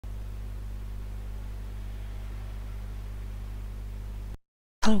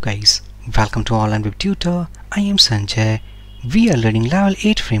Hello guys, welcome to Online Web Tutor. I am Sanjay. We are learning Level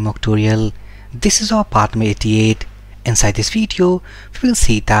 8 framework tutorial. This is our part number 88. Inside this video, we will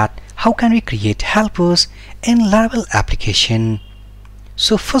see that how can we create helpers in Laravel application.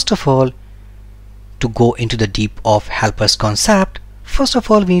 So first of all, to go into the deep of helpers concept, first of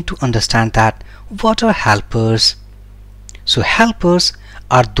all we need to understand that what are helpers. So helpers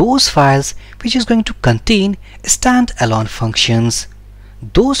are those files which is going to contain standalone functions.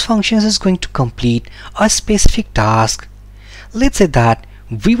 Those functions is going to complete a specific task. Let's say that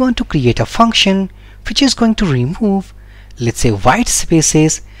we want to create a function which is going to remove, let's say, white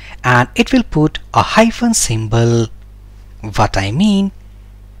spaces, and it will put a hyphen symbol. What I mean,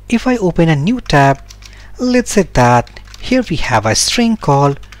 if I open a new tab, let's say that here we have a string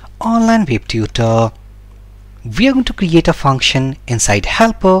called Online Web Tutor. We are going to create a function inside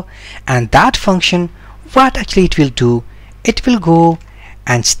helper, and that function, what actually it will do, it will go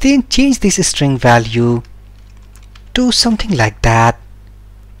and then change this string value to something like that.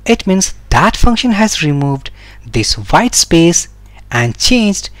 It means that function has removed this white space and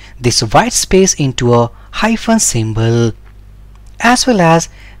changed this white space into a hyphen symbol, as well as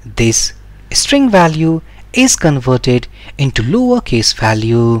this string value is converted into lowercase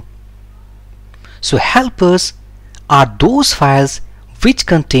value. So helpers are those files which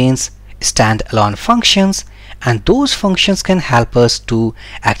contains standalone functions, and those functions can help us to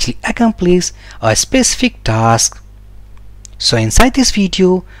actually accomplish a specific task. So inside this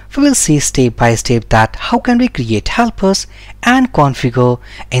video, we will see step by step that how can we create helpers and configure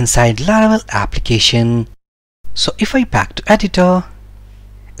inside Laravel application. So if I back to editor,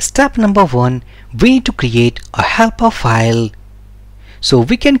 step number 1, we need to create a helper file. So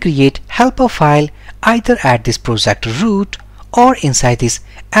we can create helper file either at this project root or inside this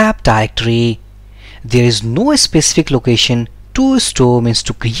app directory. There is no specific location to store, means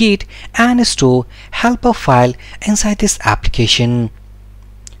to create and store helper file inside this application.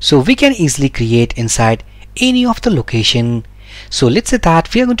 So we can easily create inside any of the location. So let's say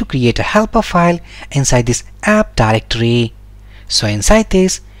that we are going to create a helper file inside this app directory. So inside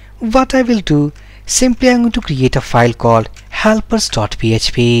this, what I will do, simply I'm going to create a file called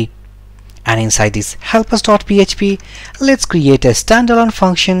helpers.php. And inside this helpers.php, let's create a standalone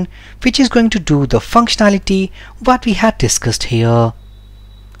function which is going to do the functionality what we had discussed here.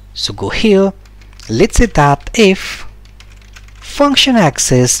 So go here, let's say that if function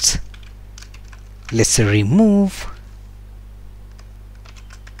exists, let's say remove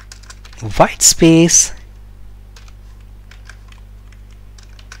white space,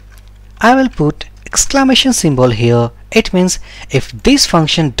 I will put exclamation symbol here. It means if this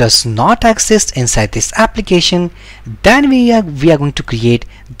function does not exist inside this application, then we are going to create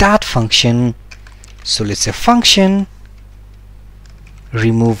that function. So let's say function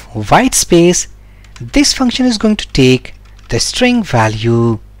remove white space. This function is going to take the string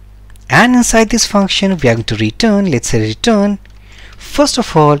value, and inside this function we are going to return, let's say return. First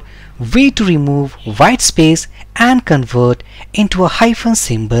of all, we need to remove white space and convert into a hyphen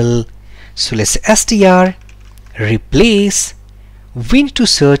symbol. So let's say str replace, we need to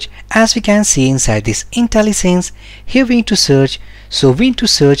search, as we can see inside this IntelliSense, here we need to search, so we need to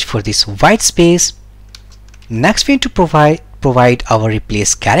search for this white space. Next we need to provide our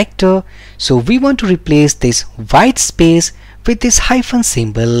replace character, so we want to replace this white space with this hyphen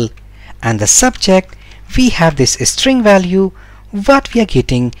symbol, and the subject, we have this string value what we are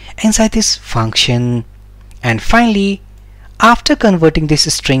getting inside this function. And finally, after converting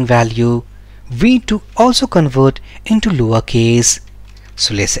this string value, we need to also convert into lowercase.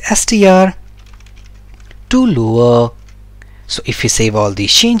 So let's say str to lower. So if we save all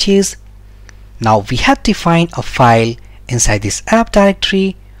these changes, now we have defined a file inside this app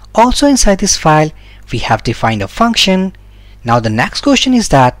directory. Also inside this file, we have defined a function. Now the next question is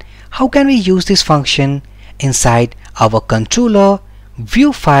that how can we use this function inside our controller,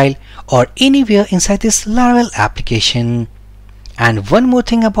 view file, or anywhere inside this Laravel application. And one more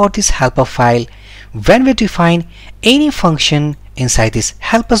thing about this helper file, when we define any function inside this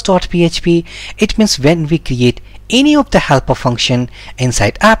helpers.php, it means when we create any of the helper function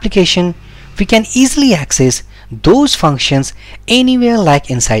inside application, we can easily access those functions anywhere, like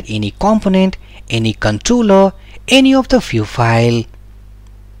inside any component, any controller, any of the view file.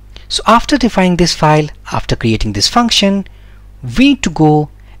 So after defining this file, after creating this function, we need to go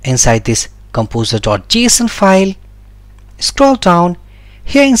inside this composer.json file. Scroll down,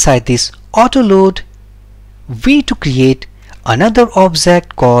 here inside this auto load, we need to create another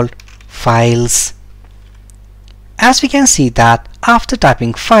object called files. As we can see that after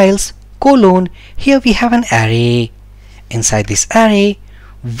typing files, colon, here we have an array. Inside this array,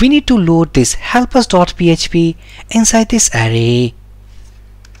 we need to load this helpers.php inside this array.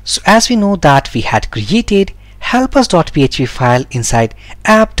 So as we know that we had created helpers.php file inside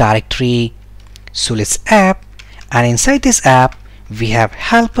app directory. So let's app, and inside this app we have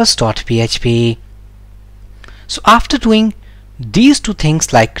helpers.php. So after doing these two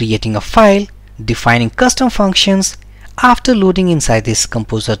things like creating a file, defining custom functions, after loading inside this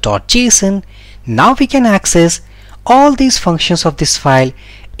composer.json, now we can access all these functions of this file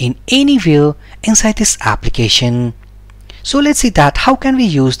in anywhere inside this application. So let's see that how can we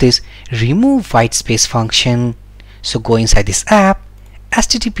use this remove whitespace function. So go inside this app,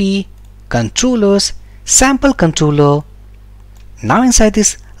 http controllers, sample controller. Now inside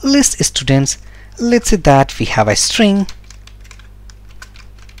this list students, let's say that we have a string.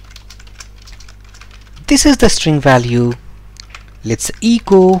 This is the string value. Let's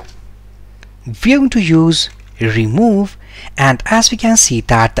echo. We are going to use remove, and as we can see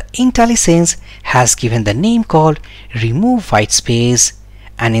that the IntelliSense has given the name called remove whitespace,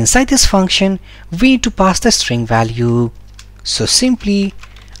 and inside this function we need to pass the string value. So simply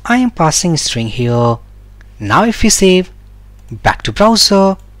I am passing string here. Now if we save, back to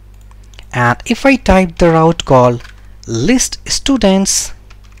browser, and if I type the route called list students,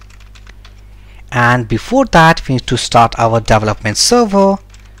 and before that we need to start our development server.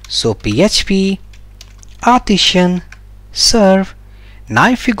 So PHP artisan serve. Now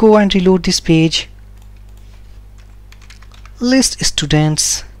if we go and reload this page, list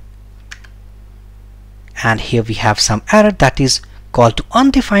students, and here we have some error that is called to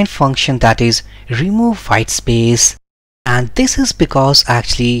undefined function, that is remove whitespace. And this is because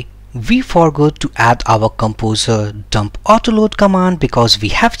actually we forgot to add our composer dump autoload command because we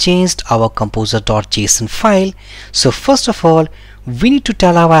have changed our composer.json file. So first of all, we need to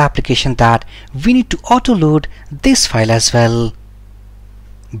tell our application that we need to autoload this file as well.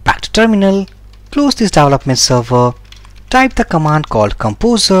 Back to terminal, close this development server, type the command called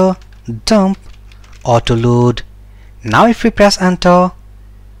composer dump autoload. Now if we press enter,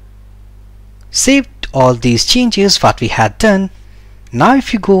 save all these changes what we had done. Now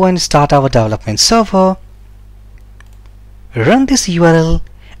if you go and start our development server, run this URL,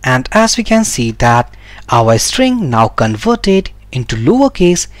 and as we can see that our string now converted into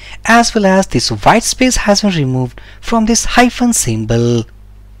lowercase, as well as this white space has been removed from this hyphen symbol.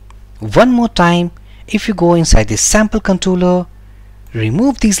 One more time, if you go inside this sample controller,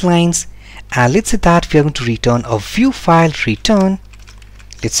 remove these lines, and let's say that we are going to return a view file return.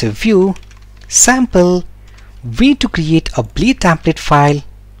 Let's say view sample. We need to create a bleed template file.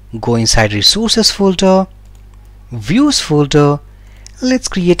 Go inside resources folder, views folder. Let's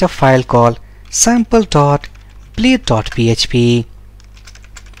create a file called sample.bleed.php.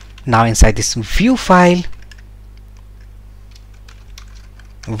 Now inside this view file,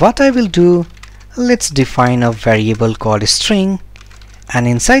 what I will do, let's define a variable called string, and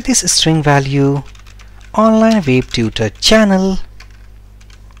inside this string value, online web tutor channel,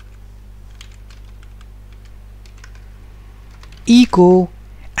 echo,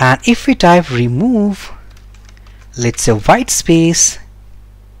 and if we type remove, let's say white space.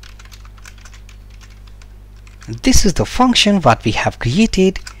 This is the function what we have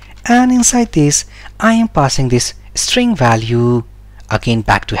created, and inside this I am passing this string value. Again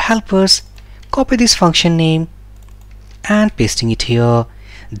back to helpers, copy this function name and pasting it here.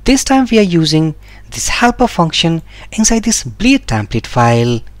 This time we are using this helper function inside this bleed template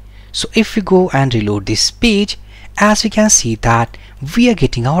file. So if we go and reload this page, as we can see that we are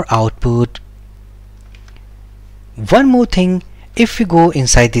getting our output. One more thing, if we go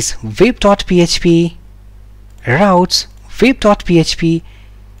inside this web.php routes, web.php,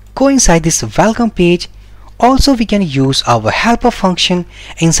 go inside this welcome page, also we can use our helper function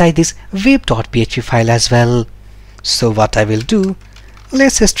inside this web.php file as well. So what I will do,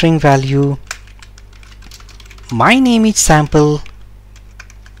 let's say string value, my name is sample,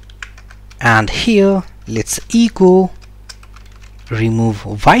 and here let's echo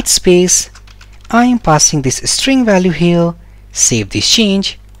remove white space. I am passing this string value here, save this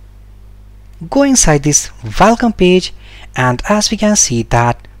change, go inside this welcome page, and as we can see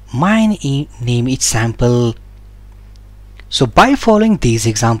that my name is sample. So by following these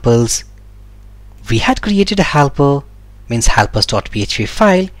examples, we had created a helper, means helpers.php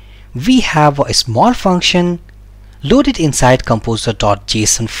file. We have a small function loaded inside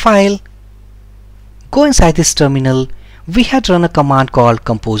composer.json file. Go inside this terminal, we had run a command called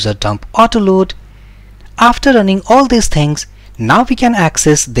composer dump autoload. After running all these things, now we can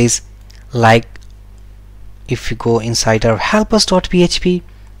access this, like if we go inside our helpers.php,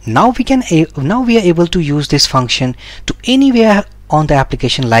 now we are able to use this function to anywhere on the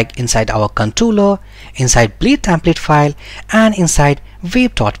application, like inside our controller, inside blade template file, and inside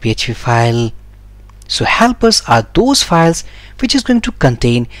web.php file. So helpers are those files which is going to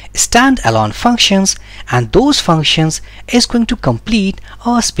contain standalone functions, and those functions is going to complete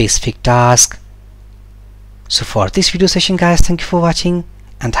a specific task. So for this video session guys, thank you for watching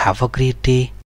and have a great day.